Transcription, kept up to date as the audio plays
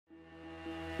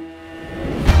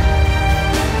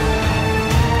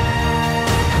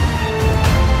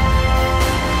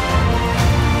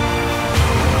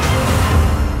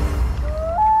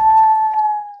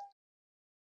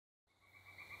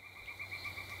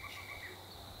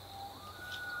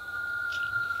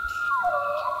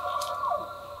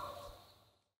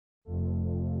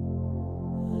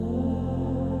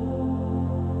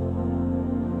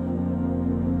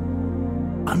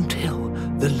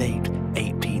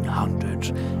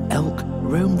elk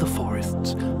roam the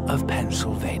forests of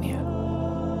Pennsylvania.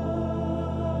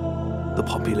 The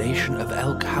population of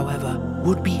elk, however,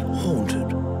 would be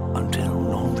haunted until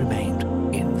none remained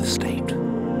in the state.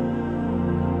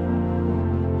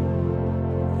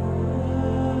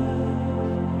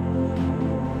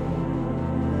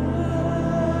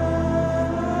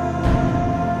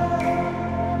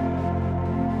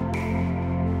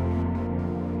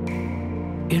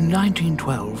 In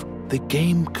 1912, the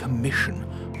Game Commission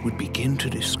would begin to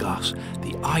discuss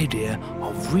the idea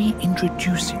of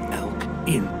reintroducing elk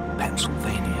in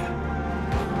Pennsylvania.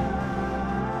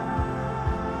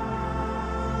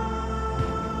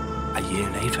 A year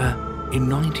later, in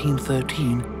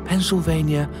 1913,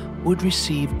 Pennsylvania would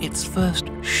receive its first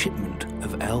shipment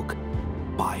of elk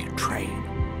by train.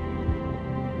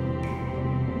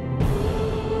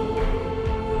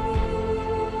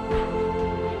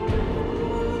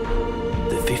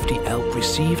 The 50 elk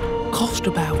received cost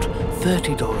about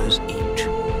 $30 each.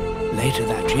 Later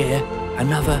that year,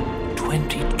 another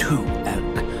 22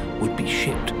 elk would be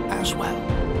shipped as well.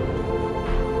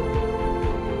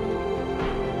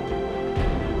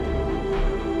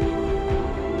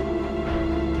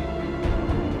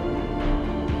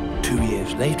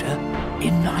 Later,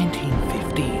 in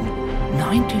 1915,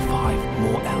 95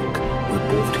 more elk were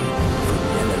brought in from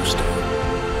Yellowstone.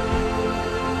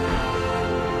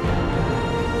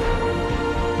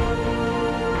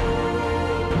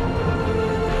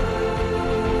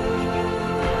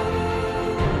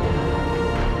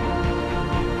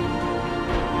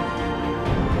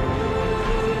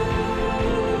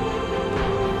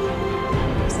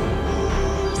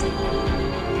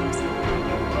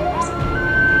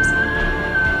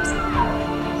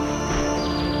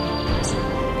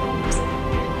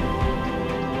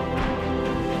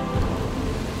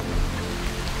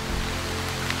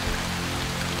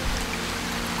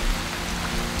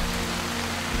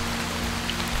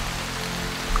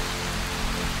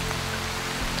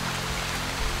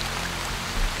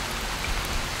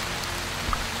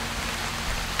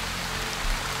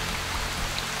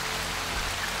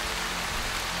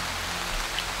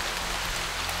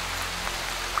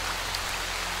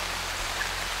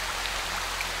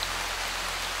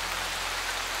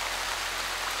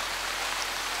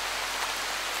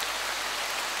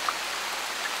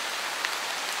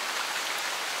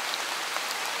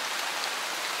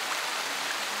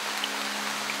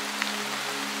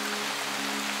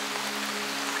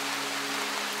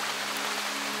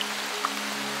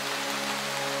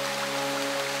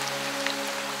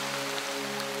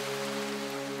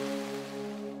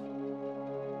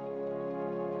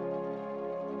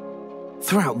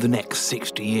 Throughout the next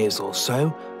 60 years or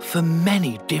so, for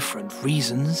many different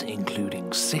reasons,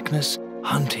 including sickness,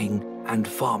 hunting, and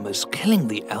farmers killing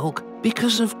the elk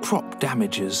because of crop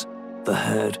damages, the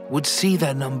herd would see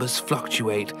their numbers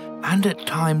fluctuate and at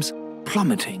times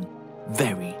plummeting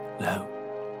very low.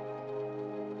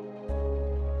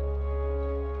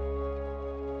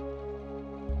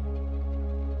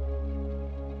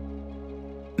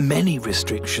 Many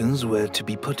restrictions were to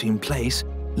be put in place,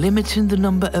 limiting the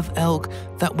number of elk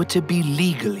that were to be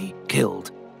legally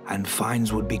killed, and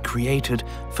fines would be created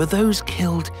for those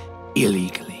killed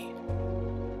illegally.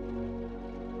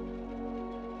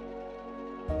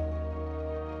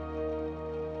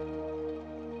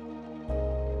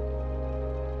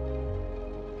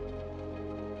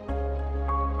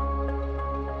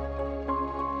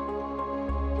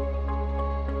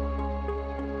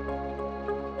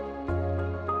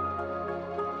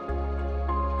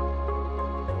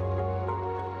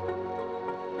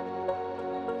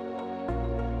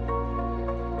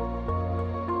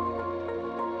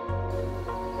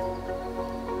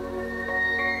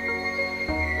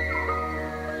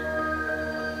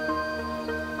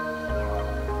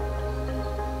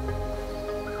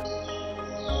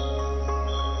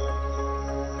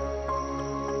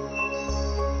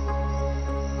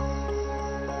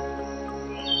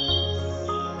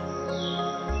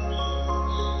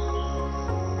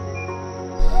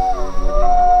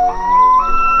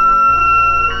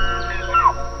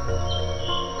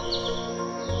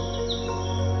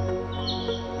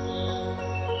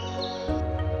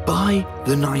 By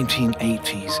the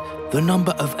 1980s, the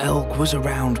number of elk was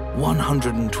around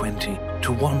 120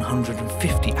 to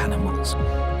 150 animals,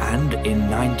 and in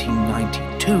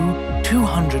 1992,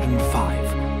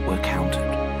 205 were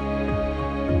counted.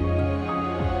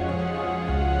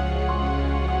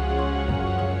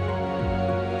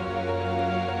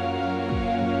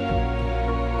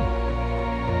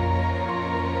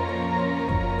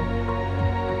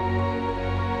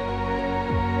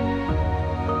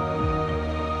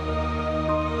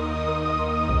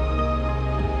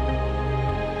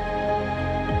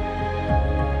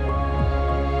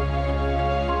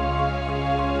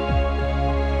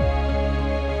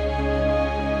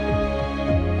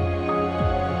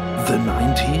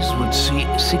 could see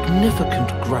significant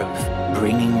growth,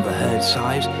 bringing the herd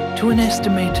size to an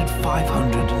estimated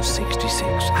 566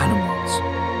 animals,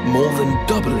 more than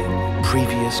doubling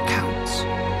previous counts.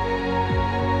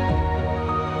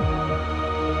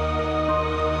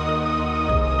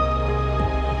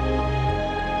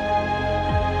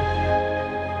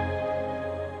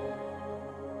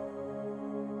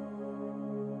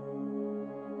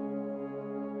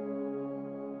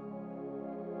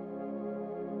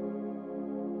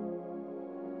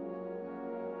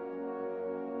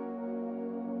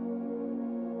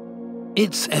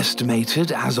 It's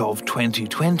estimated as of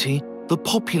 2020, the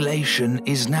population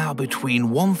is now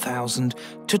between 1,000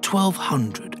 to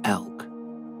 1,200 elk.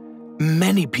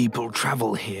 Many people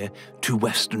travel here to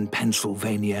western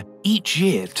Pennsylvania each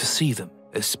year to see them,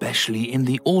 especially in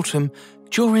the autumn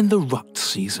during the rut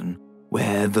season,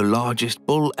 where the largest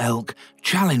bull elk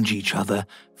challenge each other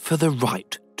for the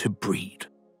right to breed.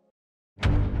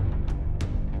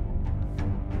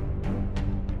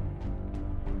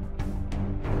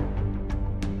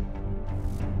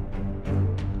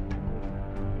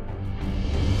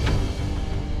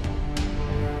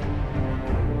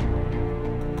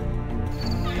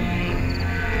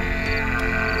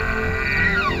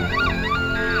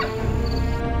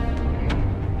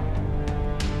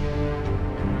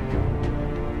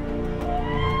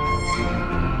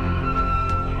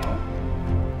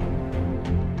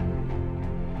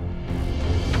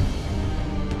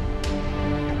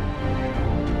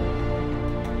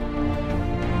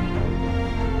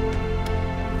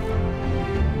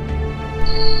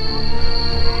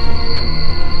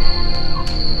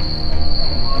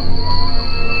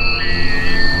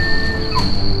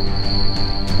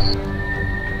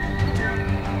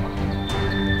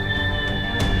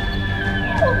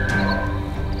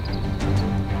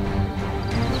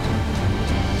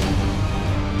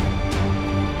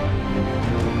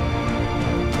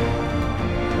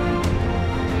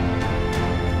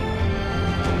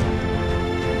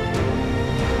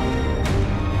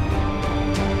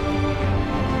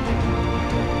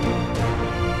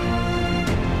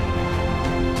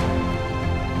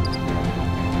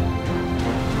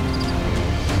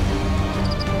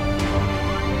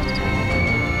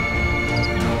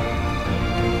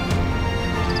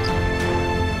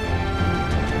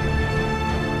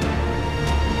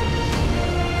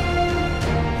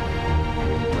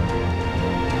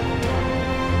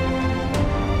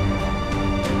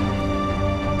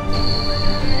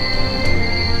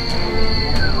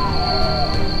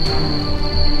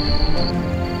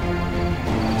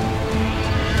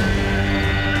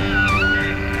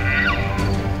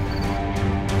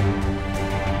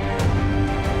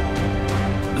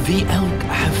 The elk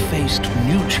have faced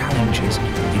new challenges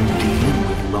in dealing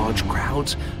with large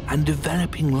crowds and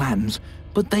developing lands,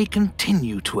 but they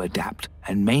continue to adapt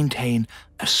and maintain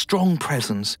a strong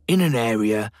presence in an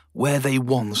area where they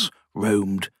once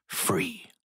roamed free.